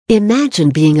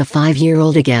Imagine being a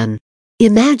 5-year-old again.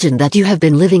 Imagine that you have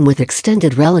been living with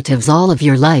extended relatives all of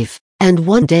your life, and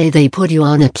one day they put you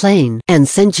on a plane and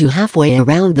sent you halfway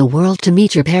around the world to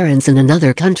meet your parents in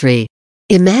another country.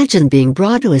 Imagine being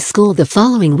brought to a school the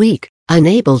following week,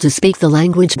 unable to speak the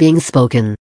language being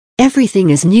spoken. Everything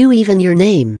is new, even your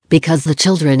name, because the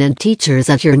children and teachers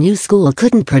at your new school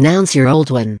couldn't pronounce your old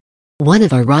one. One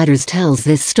of our writers tells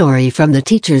this story from the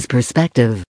teacher's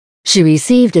perspective. She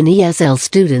received an ESL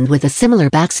student with a similar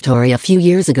backstory a few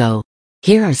years ago.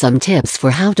 Here are some tips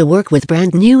for how to work with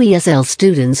brand new ESL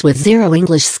students with zero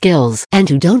English skills and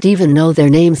who don't even know their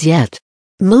names yet.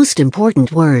 Most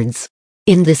important words.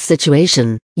 In this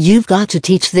situation, you've got to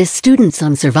teach this student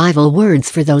some survival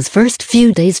words for those first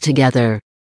few days together.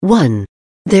 1.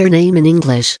 Their name in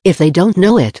English if they don't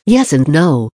know it. Yes and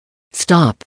no.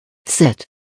 Stop. Sit.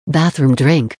 Bathroom,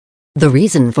 drink. The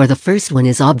reason for the first one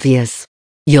is obvious.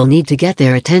 You'll need to get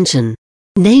their attention.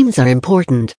 Names are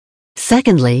important.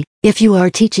 Secondly, if you are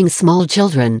teaching small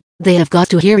children, they have got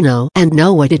to hear no and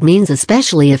know what it means,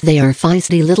 especially if they are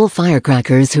feisty little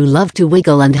firecrackers who love to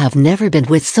wiggle and have never been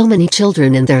with so many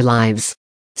children in their lives.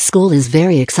 School is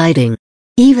very exciting.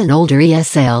 Even older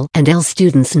ESL and L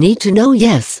students need to know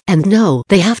yes and no.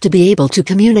 They have to be able to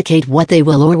communicate what they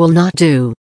will or will not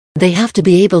do. They have to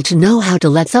be able to know how to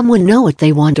let someone know what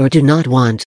they want or do not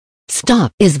want.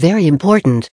 Stop is very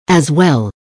important, as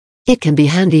well. It can be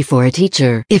handy for a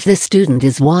teacher if the student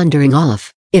is wandering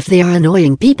off, if they are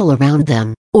annoying people around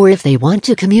them, or if they want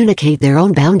to communicate their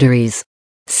own boundaries.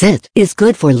 Sit is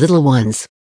good for little ones.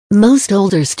 Most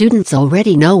older students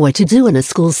already know what to do in a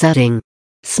school setting.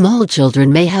 Small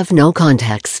children may have no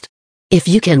context. If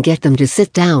you can get them to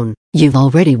sit down, you've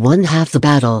already won half the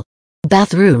battle.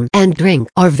 Bathroom and drink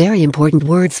are very important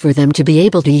words for them to be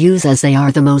able to use, as they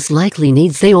are the most likely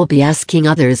needs they will be asking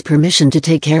others permission to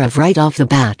take care of right off the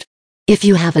bat. If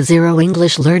you have a zero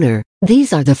English learner,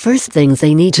 these are the first things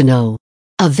they need to know.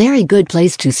 A very good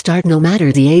place to start, no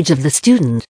matter the age of the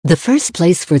student, the first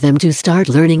place for them to start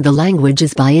learning the language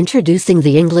is by introducing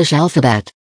the English alphabet.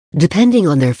 Depending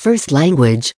on their first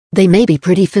language, they may be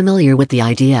pretty familiar with the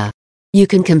idea. You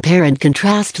can compare and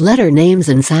contrast letter names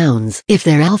and sounds if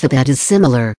their alphabet is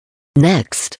similar.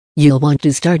 Next, you'll want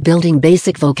to start building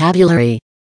basic vocabulary.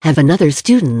 Have another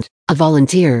student, a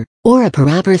volunteer, or a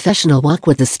paraprofessional walk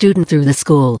with the student through the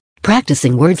school,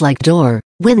 practicing words like door,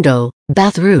 window,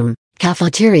 bathroom,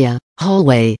 cafeteria,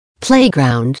 hallway,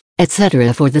 playground,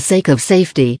 etc. For the sake of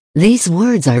safety, these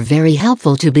words are very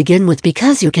helpful to begin with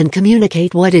because you can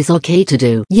communicate what is okay to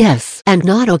do yes and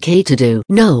not okay to do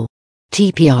no.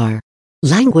 TPR.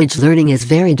 Language learning is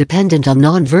very dependent on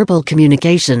nonverbal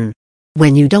communication.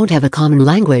 When you don't have a common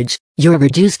language, you're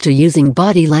reduced to using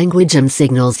body language and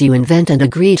signals you invent and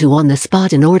agree to on the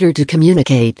spot in order to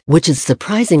communicate, which is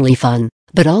surprisingly fun,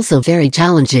 but also very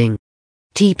challenging.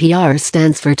 TPR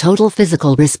stands for Total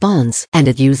Physical Response, and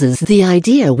it uses the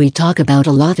idea we talk about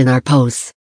a lot in our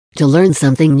posts. To learn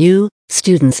something new,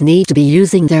 students need to be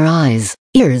using their eyes,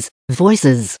 ears,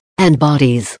 voices, and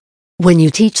bodies. When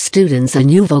you teach students a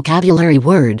new vocabulary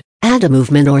word, add a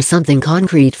movement or something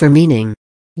concrete for meaning.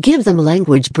 Give them a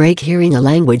language break. Hearing a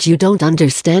language you don't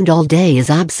understand all day is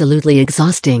absolutely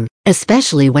exhausting,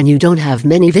 especially when you don't have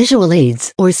many visual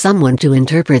aids or someone to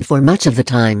interpret for much of the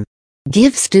time.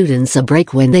 Give students a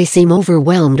break when they seem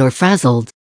overwhelmed or frazzled.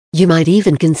 You might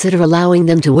even consider allowing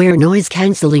them to wear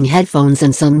noise-canceling headphones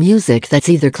and some music that's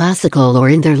either classical or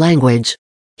in their language.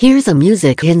 Here's a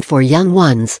music hint for young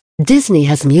ones. Disney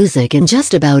has music in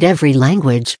just about every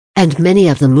language, and many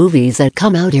of the movies that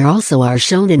come out here also are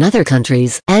shown in other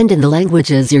countries and in the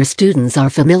languages your students are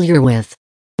familiar with.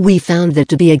 We found that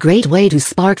to be a great way to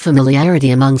spark familiarity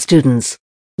among students.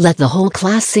 Let the whole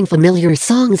class sing familiar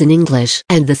songs in English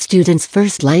and the student's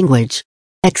first language.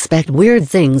 Expect weird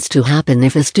things to happen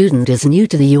if a student is new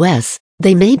to the US.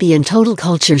 They may be in total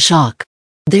culture shock.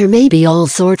 There may be all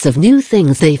sorts of new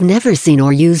things they've never seen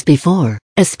or used before,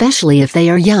 especially if they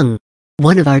are young.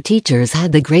 One of our teachers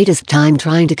had the greatest time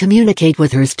trying to communicate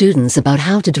with her students about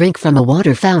how to drink from a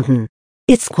water fountain.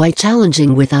 It's quite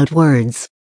challenging without words.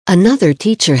 Another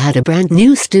teacher had a brand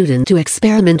new student who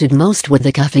experimented most with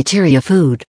the cafeteria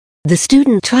food. The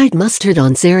student tried mustard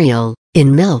on cereal,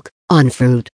 in milk, on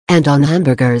fruit, and on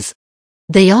hamburgers.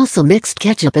 They also mixed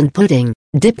ketchup and pudding,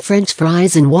 dipped French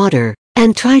fries in water,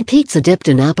 and tried pizza dipped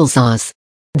in applesauce.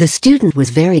 The student was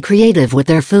very creative with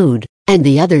their food, and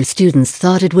the other students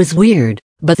thought it was weird,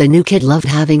 but the new kid loved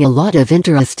having a lot of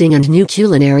interesting and new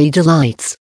culinary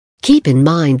delights. Keep in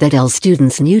mind that L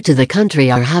students new to the country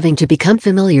are having to become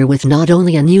familiar with not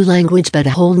only a new language but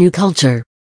a whole new culture.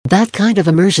 That kind of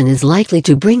immersion is likely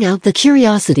to bring out the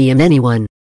curiosity in anyone.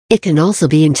 It can also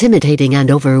be intimidating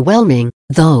and overwhelming,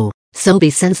 though, so be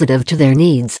sensitive to their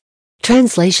needs.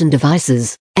 Translation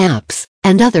devices, apps,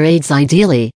 and other aids.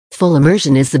 Ideally, full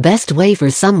immersion is the best way for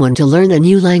someone to learn a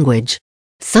new language.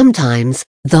 Sometimes,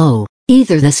 though,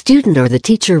 either the student or the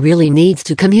teacher really needs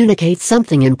to communicate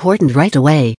something important right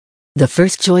away. The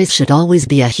first choice should always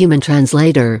be a human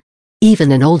translator.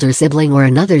 Even an older sibling or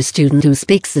another student who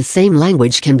speaks the same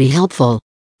language can be helpful.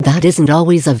 That isn't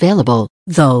always available,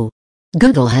 though.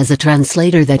 Google has a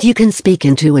translator that you can speak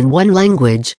into in one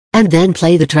language, and then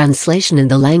play the translation in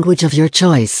the language of your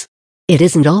choice. It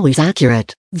isn't always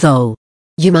accurate, though.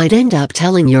 You might end up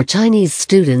telling your Chinese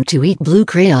student to eat blue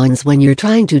crayons when you're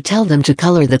trying to tell them to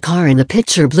color the car in the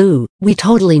picture blue. We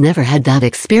totally never had that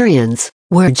experience,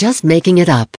 we're just making it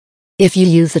up. If you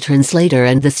use the translator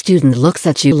and the student looks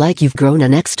at you like you've grown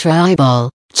an extra eyeball,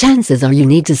 chances are you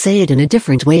need to say it in a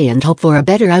different way and hope for a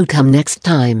better outcome next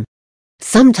time.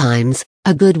 Sometimes,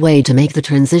 a good way to make the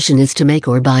transition is to make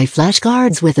or buy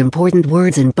flashcards with important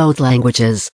words in both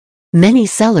languages. Many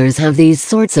sellers have these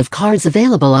sorts of cards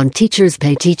available on Teachers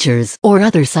Pay Teachers or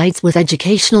other sites with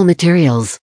educational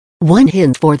materials. One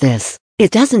hint for this: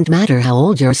 it doesn't matter how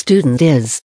old your student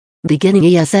is. Beginning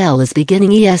ESL is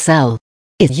beginning ESL.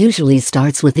 It usually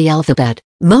starts with the alphabet,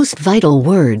 most vital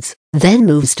words, then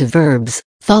moves to verbs,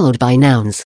 followed by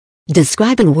nouns.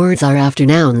 Describing words are after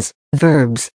nouns,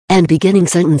 verbs, and beginning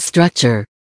sentence structure.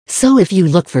 So if you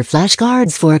look for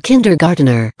flashcards for a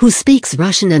kindergartner who speaks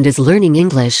Russian and is learning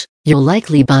English, you'll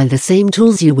likely buy the same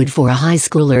tools you would for a high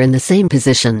schooler in the same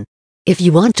position. If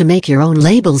you want to make your own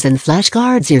labels and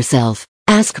flashcards yourself,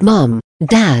 ask mom,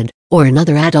 dad, or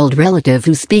another adult relative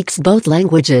who speaks both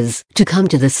languages to come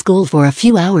to the school for a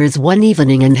few hours one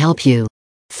evening and help you.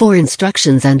 For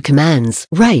instructions and commands,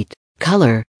 write,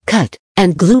 color, cut,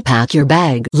 and glue. Pack your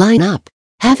bag. Line up.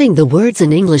 Having the words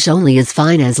in English only is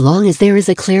fine as long as there is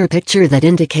a clear picture that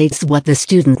indicates what the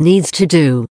student needs to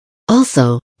do.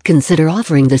 Also, consider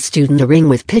offering the student a ring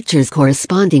with pictures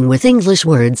corresponding with English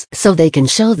words so they can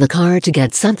show the card to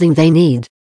get something they need.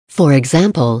 For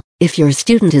example, if your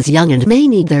student is young and may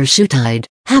need their shoe tied,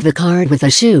 have a card with a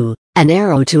shoe, an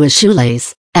arrow to a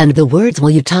shoelace, and the words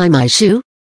 "Will you tie my shoe?"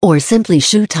 or simply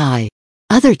 "shoe tie."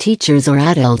 Other teachers or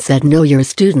adults that know your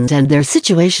student and their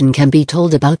situation can be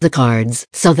told about the cards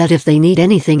so that if they need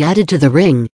anything added to the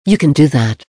ring, you can do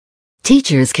that.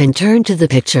 Teachers can turn to the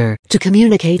picture to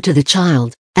communicate to the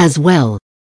child, as well.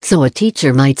 So a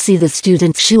teacher might see the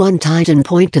student's shoe untied and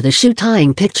point to the shoe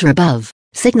tying picture above,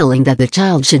 signaling that the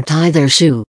child should tie their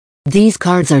shoe. These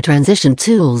cards are transition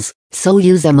tools, so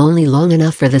use them only long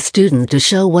enough for the student to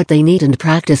show what they need and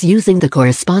practice using the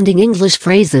corresponding English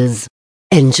phrases.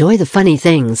 Enjoy the funny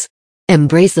things.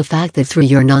 Embrace the fact that through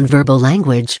your nonverbal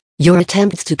language, your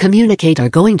attempts to communicate are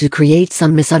going to create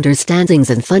some misunderstandings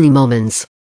and funny moments.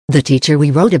 The teacher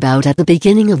we wrote about at the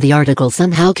beginning of the article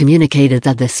somehow communicated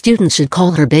that the student should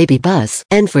call her Baby Bus,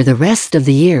 and for the rest of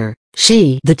the year,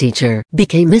 she, the teacher,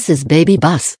 became Mrs. Baby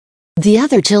Bus. The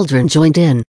other children joined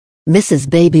in. Mrs.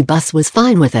 Baby Bus was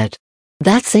fine with it.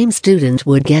 That same student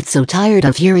would get so tired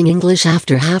of hearing English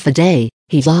after half a day,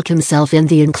 he'd lock himself in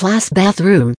the in-class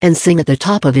bathroom and sing at the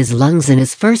top of his lungs in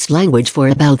his first language for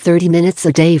about 30 minutes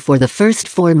a day for the first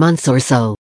 4 months or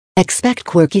so. Expect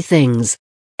quirky things.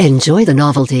 Enjoy the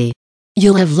novelty.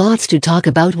 You'll have lots to talk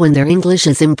about when their English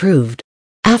is improved.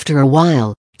 After a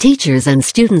while, teachers and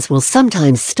students will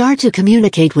sometimes start to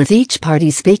communicate with each party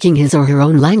speaking his or her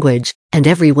own language, and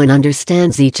everyone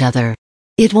understands each other.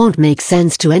 It won't make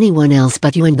sense to anyone else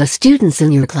but you and the students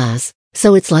in your class,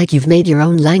 so it's like you've made your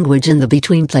own language in the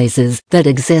between places that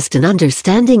exist in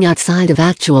understanding outside of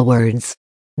actual words.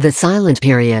 The silent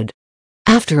period.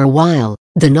 After a while,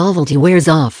 the novelty wears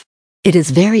off. It is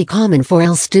very common for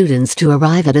all students to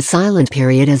arrive at a silent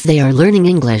period as they are learning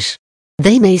English.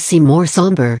 They may seem more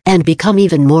somber and become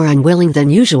even more unwilling than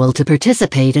usual to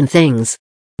participate in things.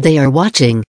 They are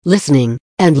watching, listening,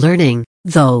 and learning,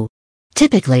 though.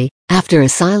 Typically, after a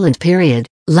silent period,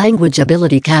 language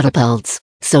ability catapults,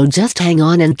 so just hang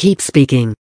on and keep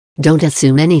speaking. Don't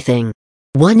assume anything.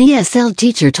 One ESL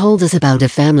teacher told us about a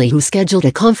family who scheduled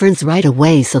a conference right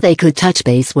away so they could touch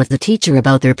base with the teacher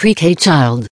about their pre-K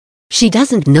child. She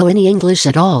doesn't know any English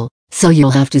at all, so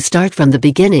you'll have to start from the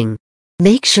beginning.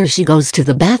 Make sure she goes to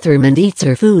the bathroom and eats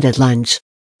her food at lunch.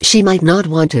 She might not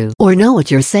want to or know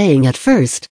what you're saying at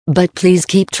first, but please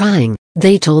keep trying,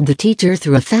 they told the teacher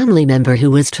through a family member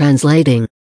who was translating.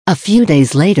 A few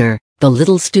days later, the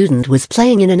little student was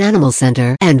playing in an animal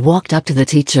center and walked up to the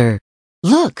teacher.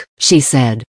 "Look," she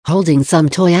said, holding some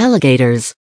toy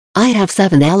alligators. "I have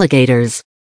 7 alligators.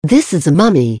 This is a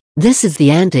mummy, this is the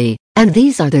auntie, and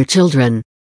these are their children.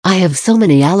 I have so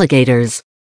many alligators."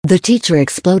 The teacher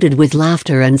exploded with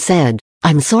laughter and said,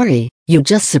 "I'm sorry, you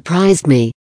just surprised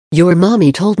me. Your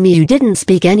mommy told me you didn't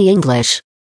speak any English."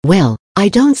 Well, I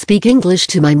don't speak English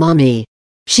to my mommy.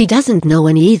 She doesn't know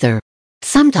any either.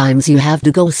 Sometimes you have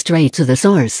to go straight to the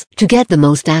source to get the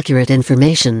most accurate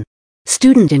information.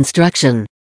 Student instruction.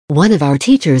 One of our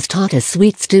teachers taught a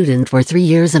sweet student for 3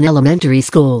 years in elementary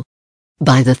school.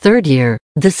 By the 3rd year,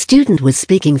 the student was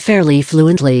speaking fairly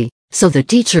fluently, so the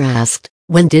teacher asked,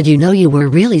 "When did you know you were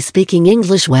really speaking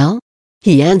English well?"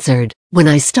 He answered, "When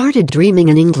I started dreaming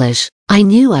in English, I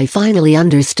knew I finally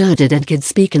understood it and could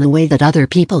speak in a way that other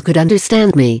people could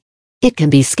understand me." It can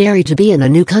be scary to be in a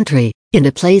new country, in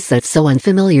a place that's so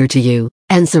unfamiliar to you,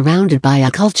 and surrounded by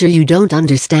a culture you don't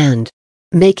understand.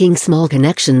 Making small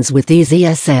connections with these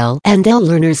ESL and L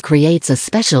learners creates a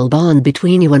special bond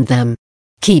between you and them.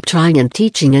 Keep trying and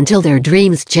teaching until their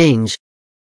dreams change.